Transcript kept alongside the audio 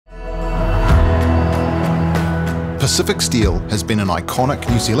Pacific Steel has been an iconic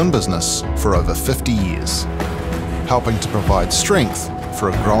New Zealand business for over 50 years, helping to provide strength for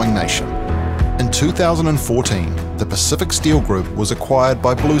a growing nation. In 2014, the Pacific Steel Group was acquired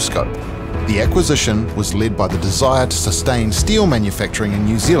by BlueScope. The acquisition was led by the desire to sustain steel manufacturing in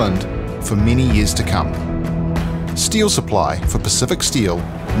New Zealand for many years to come. Steel supply for Pacific Steel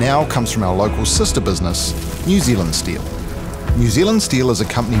now comes from our local sister business, New Zealand Steel. New Zealand Steel is a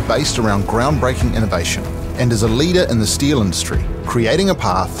company based around groundbreaking innovation and is a leader in the steel industry, creating a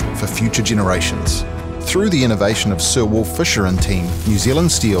path for future generations. Through the innovation of Sir Wolf Fisher and team, New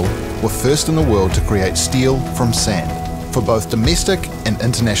Zealand Steel were first in the world to create steel from sand for both domestic and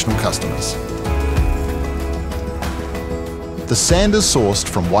international customers. The sand is sourced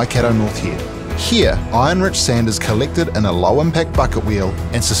from Waikato North Head. Here, iron-rich sand is collected in a low-impact bucket wheel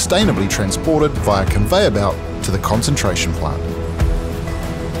and sustainably transported via conveyor belt to the concentration plant.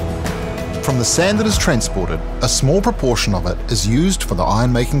 From the sand that is transported, a small proportion of it is used for the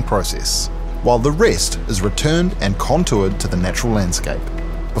iron-making process, while the rest is returned and contoured to the natural landscape,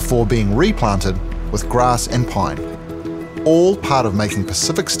 before being replanted with grass and pine, all part of making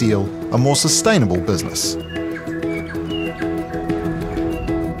Pacific Steel a more sustainable business.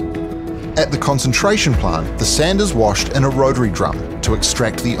 At the concentration plant, the sand is washed in a rotary drum to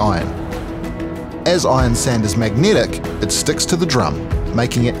extract the iron. As iron sand is magnetic, it sticks to the drum,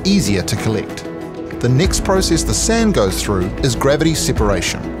 making it easier to collect. The next process the sand goes through is gravity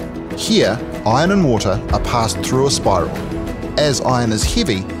separation. Here, iron and water are passed through a spiral. As iron is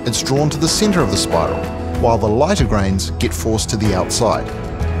heavy, it's drawn to the centre of the spiral, while the lighter grains get forced to the outside.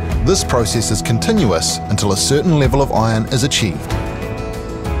 This process is continuous until a certain level of iron is achieved.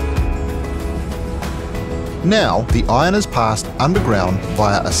 Now, the iron is passed underground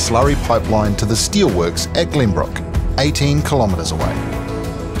via a slurry pipeline to the steelworks at Glenbrook, 18 kilometres away.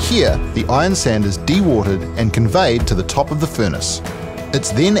 Here, the iron sand is dewatered and conveyed to the top of the furnace.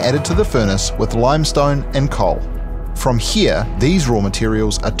 It's then added to the furnace with limestone and coal. From here, these raw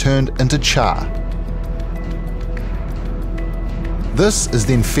materials are turned into char. This is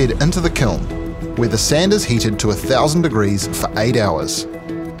then fed into the kiln, where the sand is heated to 1,000 degrees for 8 hours.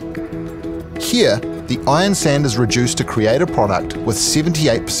 Here, the iron sand is reduced to create a product with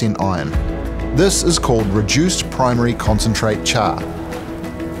 78% iron. This is called reduced primary concentrate char.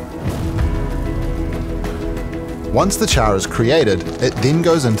 Once the char is created, it then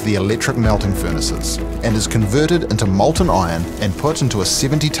goes into the electric melting furnaces and is converted into molten iron and put into a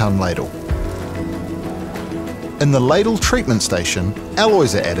 70-ton ladle. In the ladle treatment station,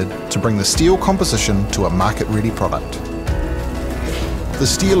 alloys are added to bring the steel composition to a market-ready product. The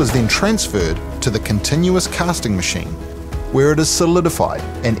steel is then transferred to the continuous casting machine, where it is solidified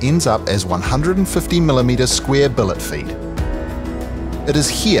and ends up as 150mm square billet feed. It is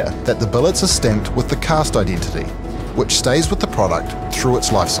here that the billets are stamped with the cast identity, which stays with the product through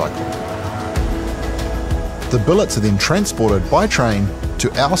its life cycle. The billets are then transported by train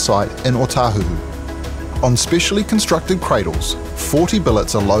to our site in Otahuhu. On specially constructed cradles, 40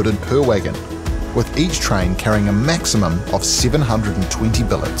 billets are loaded per wagon, with each train carrying a maximum of 720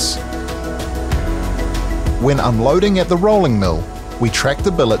 billets. When unloading at the rolling mill, we track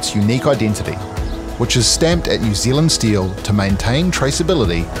the billet's unique identity, which is stamped at New Zealand Steel to maintain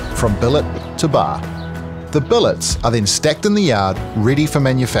traceability from billet to bar. The billets are then stacked in the yard, ready for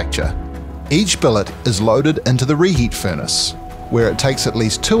manufacture. Each billet is loaded into the reheat furnace, where it takes at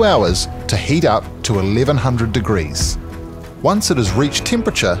least 2 hours to heat up to 1100 degrees. Once it has reached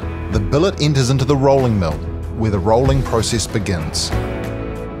temperature, the billet enters into the rolling mill, where the rolling process begins.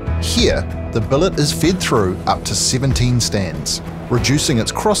 Here, the billet is fed through up to 17 stands, reducing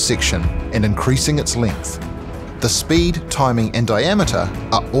its cross-section and increasing its length. The speed, timing and diameter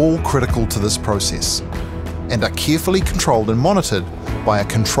are all critical to this process, and are carefully controlled and monitored by a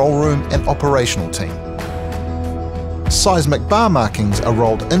control room and operational team. Seismic bar markings are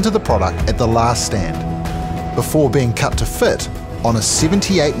rolled into the product at the last stand, before being cut to fit on a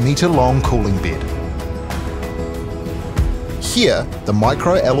 78-metre long cooling bed. Here, the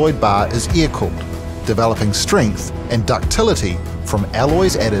micro-alloyed bar is air-cooled, developing strength and ductility from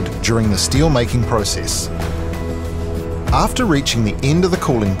alloys added during the steel-making process. After reaching the end of the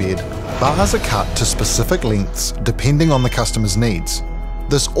cooling bed, bars are cut to specific lengths depending on the customer's needs.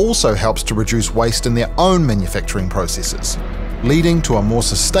 This also helps to reduce waste in their own manufacturing processes, leading to a more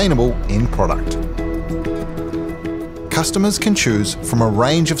sustainable end product. Customers can choose from a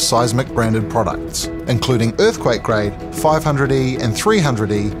range of Seismic branded products, including earthquake grade, 500E and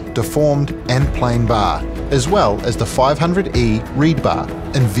 300E deformed and plain bar, as well as the 500E reed bar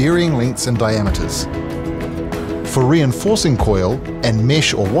in varying lengths and diameters. For reinforcing coil and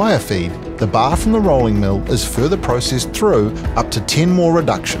mesh or wire feed, The bar from the rolling mill is further processed through up to 10 more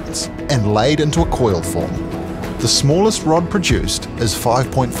reductions and laid into a coil form. The smallest rod produced is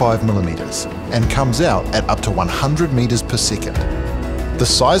 5.5mm and comes out at up to 100 meters per second. The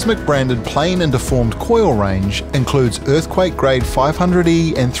Seismic branded plain and deformed coil range includes earthquake grade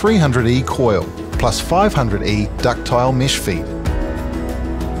 500E and 300E coil, plus 500E ductile mesh feed.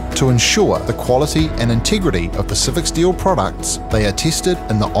 To ensure the quality and integrity of Pacific Steel products, they are tested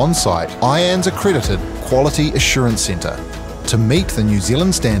in the on-site IANZ accredited Quality Assurance Centre to meet the New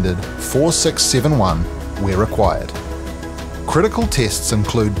Zealand standard 4671 where required. Critical tests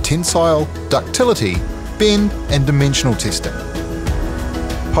include tensile, ductility, bend and dimensional testing.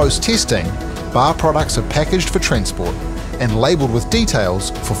 Post-testing, bar products are packaged for transport and labelled with details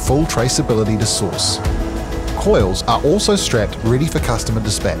for full traceability to source. Coils are also strapped ready for customer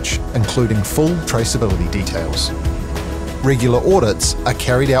dispatch, including full traceability details. Regular audits are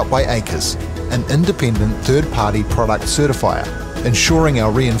carried out by ACRES, an independent third-party product certifier, ensuring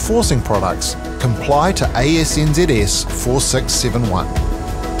our reinforcing products comply to ASNZS 4671.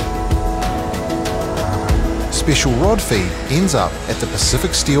 Special rod feed ends up at the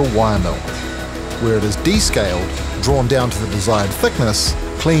Pacific Steel wire mill, where it is descaled, drawn down to the desired thickness,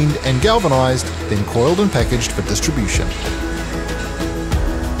 cleaned and galvanised, then coiled and packaged for distribution.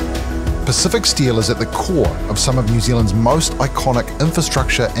 Pacific Steel is at the core of some of New Zealand's most iconic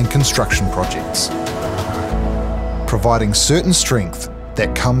infrastructure and construction projects, providing certain strength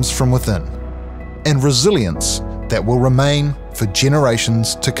that comes from within and resilience that will remain for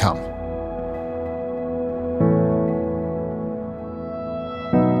generations to come.